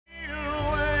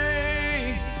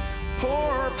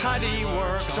Everybody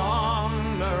works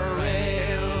on the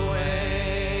railway.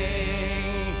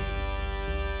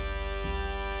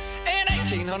 In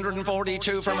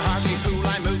 1842 from Hartlepool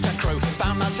I moved to Crewe.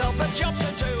 Found myself a job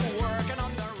to do, working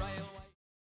on the railway.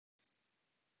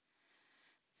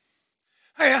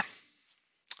 Hiya.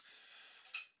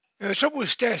 The trouble with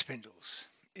stair spindles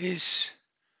is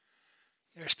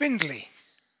they're spindly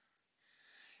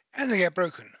and they get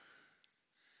broken.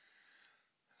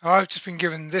 I've just been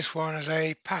given this one as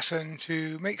a pattern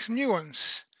to make some new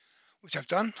ones, which I've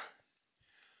done.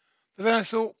 But then I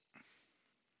thought,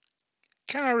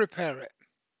 can I repair it?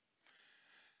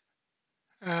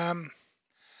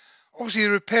 Obviously the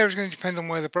repair is going to depend on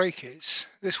where the break is.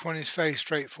 This one is fairly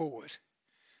straightforward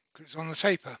because it's on the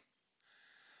taper.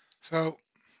 So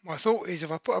my thought is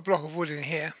if I put a block of wood in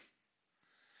here,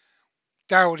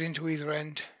 doweled into either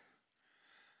end,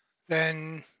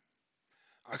 then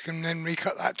I can then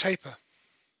recut that taper.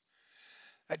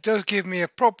 That does give me a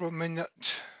problem in that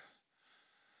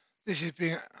this is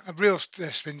being a real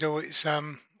spindle, it's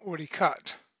already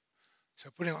cut. So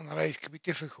putting it on the lathe could be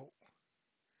difficult.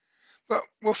 But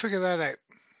we'll figure that out.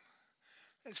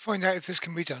 Let's find out if this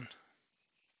can be done.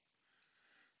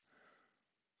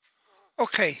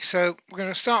 Okay, so we're going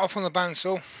to start off on the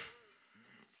bandsaw.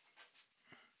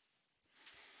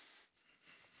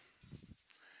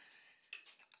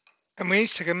 And we need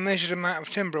to take a measured amount of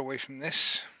timber away from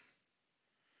this.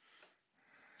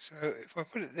 So if I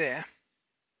put it there,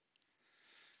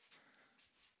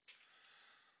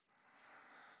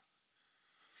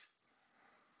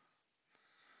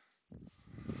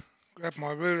 grab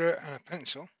my ruler and a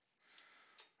pencil.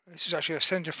 This is actually a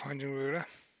centre finding ruler.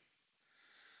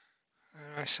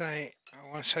 And I say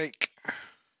I want to take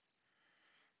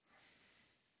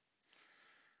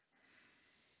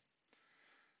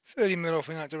 30mm off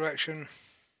in that direction and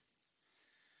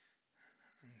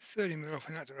 30mm off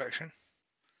in that direction.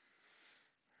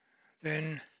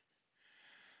 Then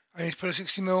I need to put a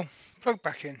 60mm plug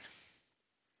back in.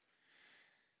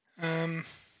 I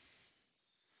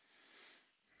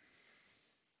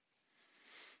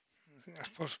think that's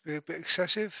possibly a bit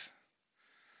excessive.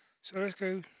 So let's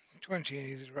go 20 in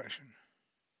either direction.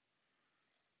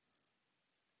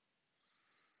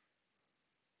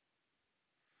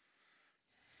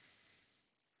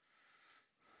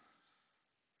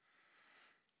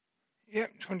 Yep,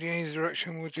 20 in either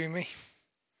direction will do me.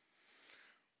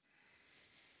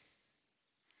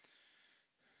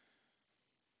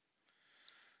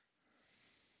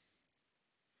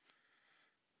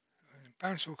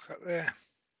 Bandsaw cut there.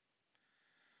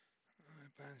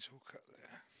 Bandsaw cut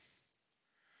there.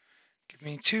 Give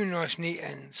me two nice neat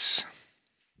ends.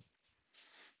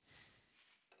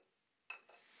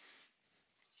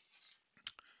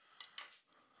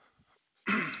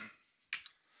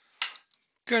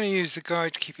 Going to use the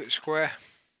guide to keep it square.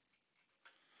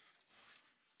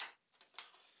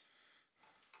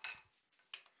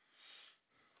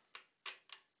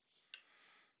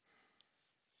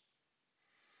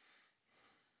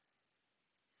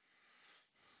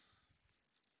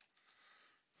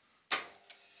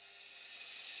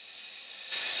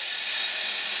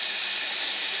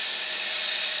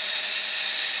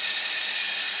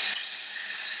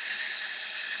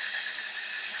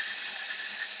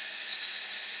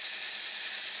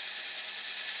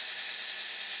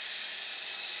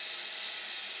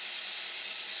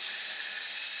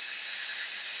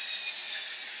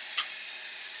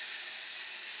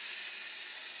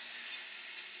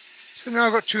 So now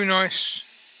I've got two nice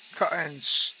cut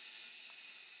ends.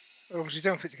 They obviously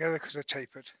don't fit together because they're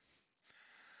tapered.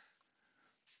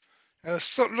 Now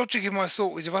the logic in my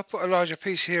thought is if I put a larger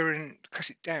piece here and cut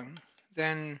it down,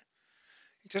 then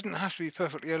it doesn't have to be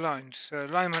perfectly aligned. So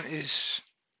alignment is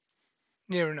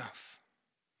near enough.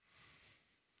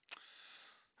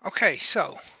 Okay,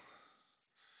 so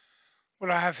what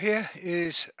I have here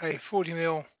is a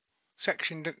 40mm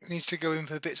section that needs to go in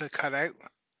for the bits I cut out.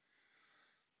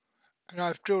 And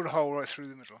I've drilled a hole right through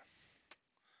the middle.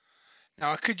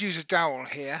 Now I could use a dowel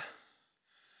here,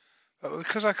 but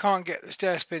because I can't get the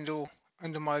stair spindle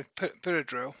under my pillar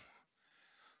drill,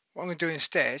 what I'm going to do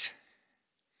instead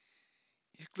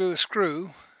is glue a screw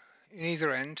in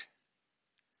either end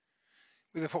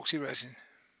with epoxy resin.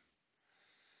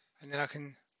 And then I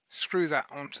can screw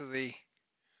that onto the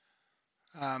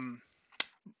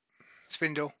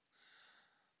spindle.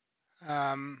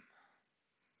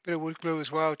 Bit of wood glue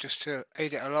as well just to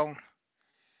aid it along,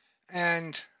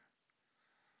 and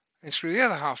then screw the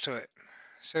other half to it.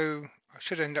 So I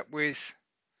should end up with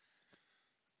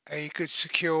a good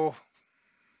secure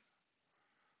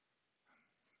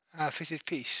fitted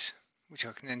piece which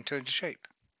I can then turn to shape.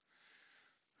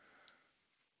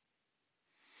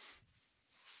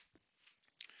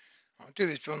 I do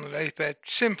this on the lathe bed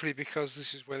simply because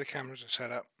this is where the cameras are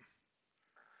set up.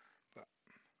 But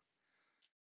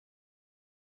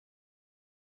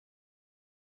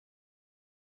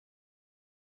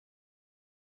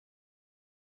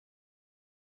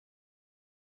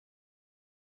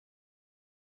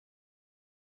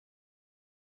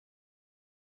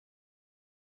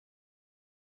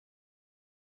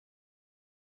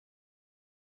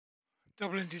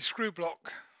double-ended screw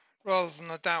block rather than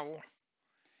a dowel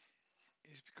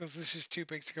is because this is too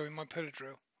big to go in my pillar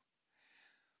drill,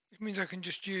 which means I can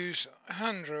just use a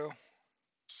hand drill.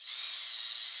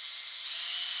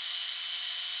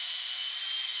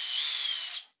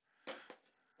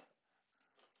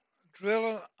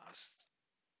 Drill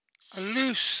a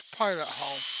loose pilot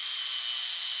hole.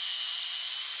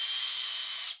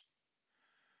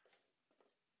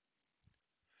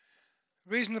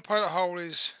 The reason the pilot hole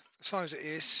is the size it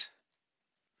is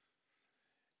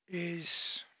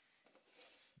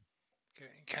get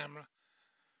it in camera.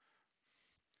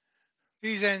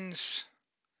 These ends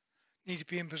need to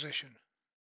be in position.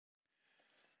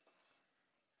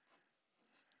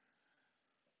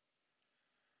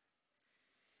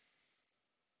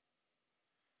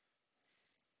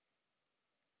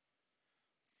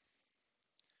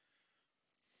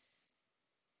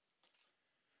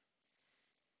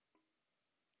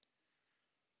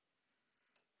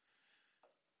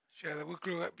 Share the wood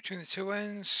glue up between the two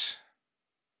ends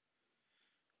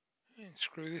and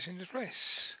screw this into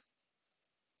place.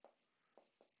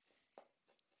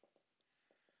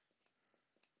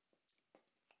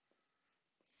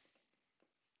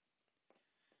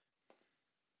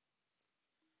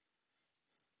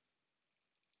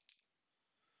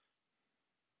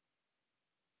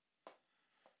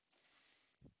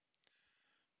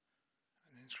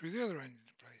 And then screw the other end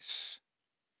into place.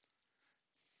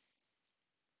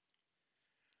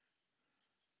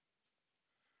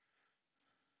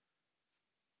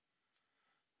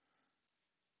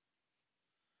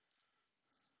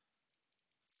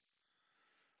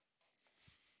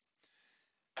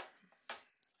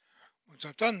 Once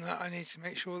I've done that, I need to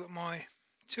make sure that my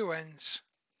two ends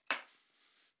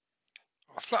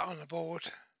are flat on the board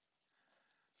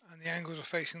and the angles are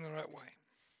facing the right way.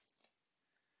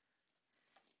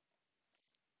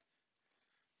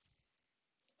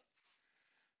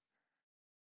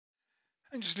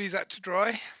 And just leave that to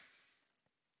dry.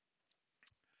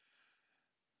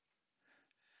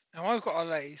 Now I've got a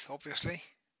lathe, obviously,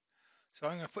 so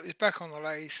I'm going to put this back on the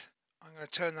lathe. I'm going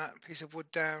to turn that piece of wood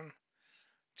down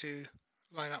to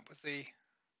line up with the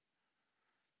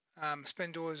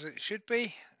spindle as it should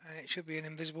be, and it should be an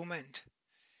invisible mend.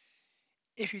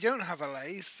 If you don't have a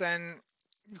lathe, then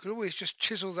you could always just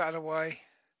chisel that away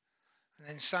and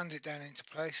then sand it down into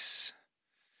place,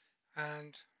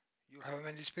 and you'll have a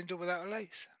mended spindle without a lathe.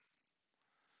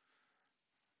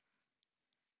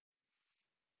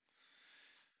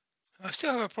 I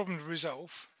still have a problem to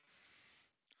resolve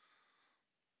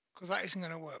because that isn't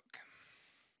going to work,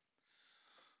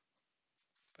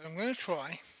 but I'm going to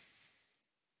try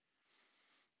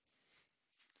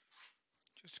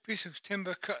just a piece of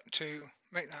timber cut to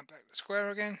make that back to square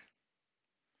again.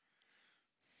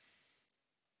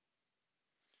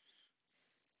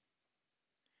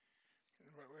 Get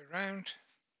the right way around.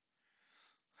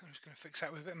 I'm just going to fix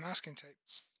that with a bit of masking tape.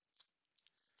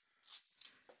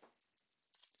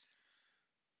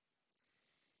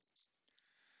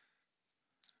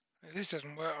 If this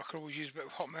doesn't work, I could always use a bit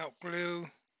of hot melt glue,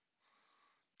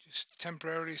 just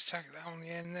temporarily tack that on the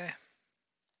end there.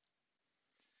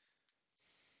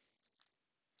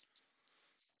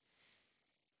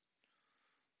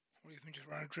 Or you can just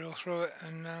run a drill through it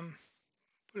and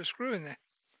put a screw in there.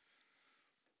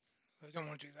 I don't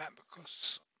want to do that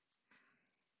because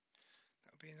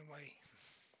that would be in the way.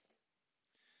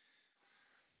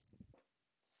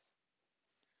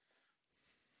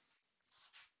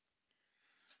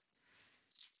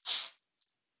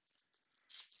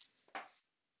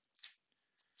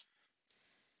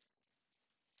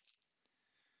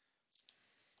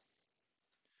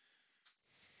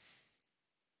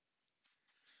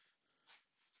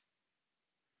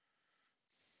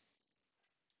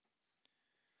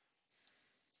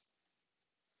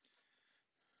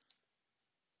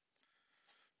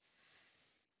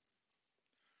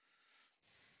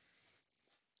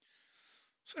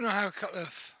 So now I have a couple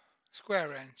of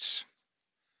square ends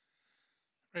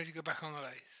ready to go back on the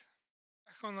lathe.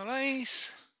 Back on the lathe,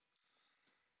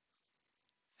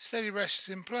 steady rest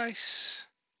in place,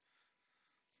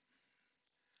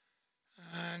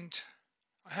 and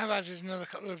I have added another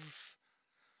couple of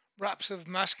wraps of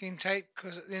masking tape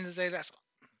because at the end of the day that's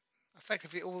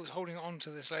effectively all that's holding on to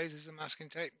this lathe is the masking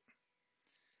tape.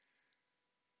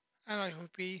 and I will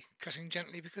be cutting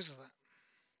gently because of that.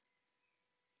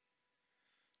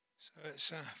 So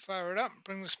let's fire it up,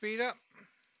 bring the speed up.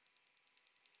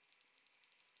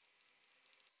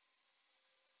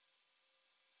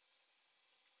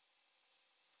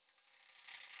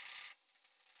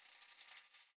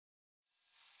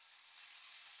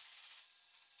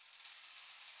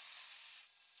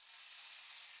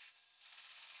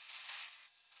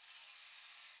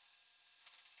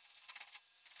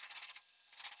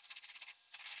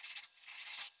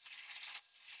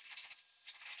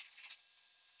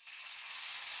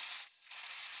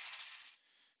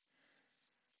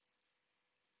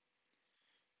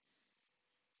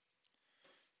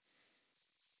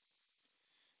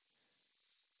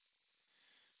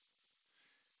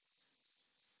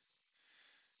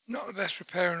 Not the best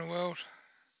repair in the world.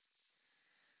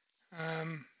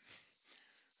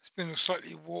 Spindle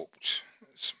slightly warped.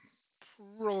 It's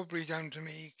probably down to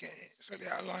me getting it slightly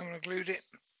out of line when I glued it.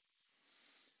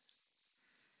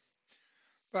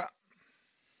 But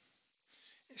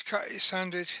it's cut, it's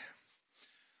sanded.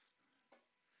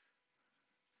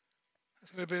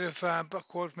 There's a little bit of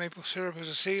buckwood maple syrup as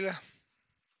a sealer.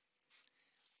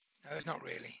 No, it's not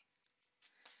really.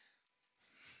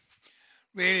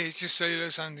 Really, it's just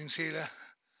cellulose sanding sealer.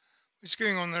 What's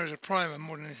going on there is a primer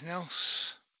more than anything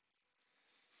else.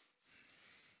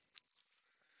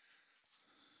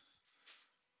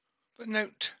 But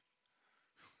note,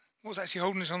 what's actually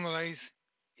holding this on the lathe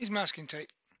is masking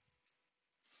tape.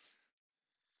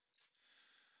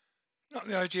 Not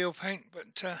the ideal paint,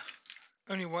 but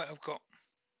only white I've got.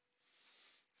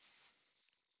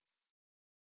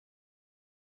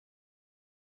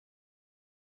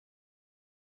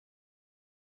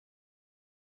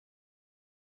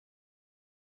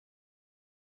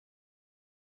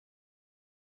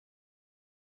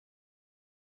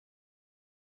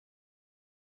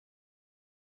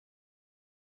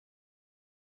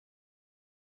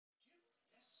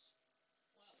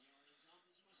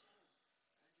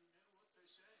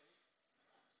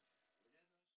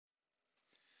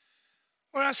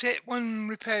 Well, that's it. One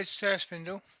repaired stair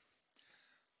spindle.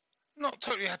 Not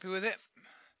totally happy with it.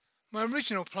 My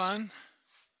original plan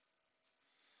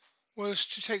was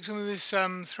to take some of this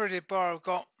threaded bar I've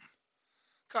got,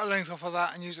 cut a length off of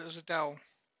that and use it as a dowel.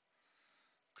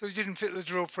 Because it didn't fit the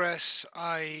drill press,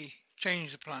 I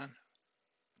changed the plan.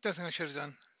 Don't think I should have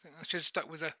done. I think I should have stuck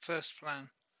with the first plan.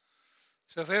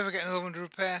 So if I ever get another one to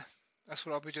repair, that's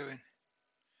what I'll be doing.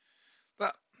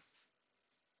 But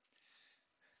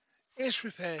it's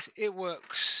repaired, it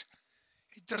works.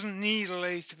 It doesn't need a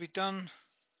lathe to be done.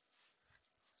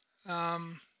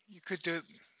 You could do it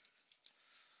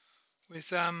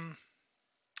with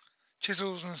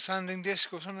chisels and a sanding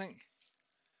disc or something.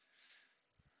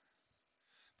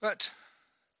 But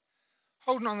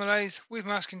holding on the lathe with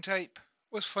masking tape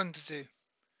was fun to do.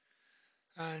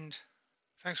 And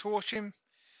thanks for watching.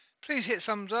 Please hit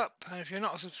thumbs up, and if you're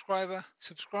not a subscriber,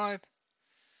 subscribe.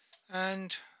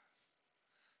 And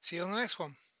see you on the next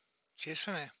one. Cheers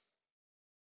for now.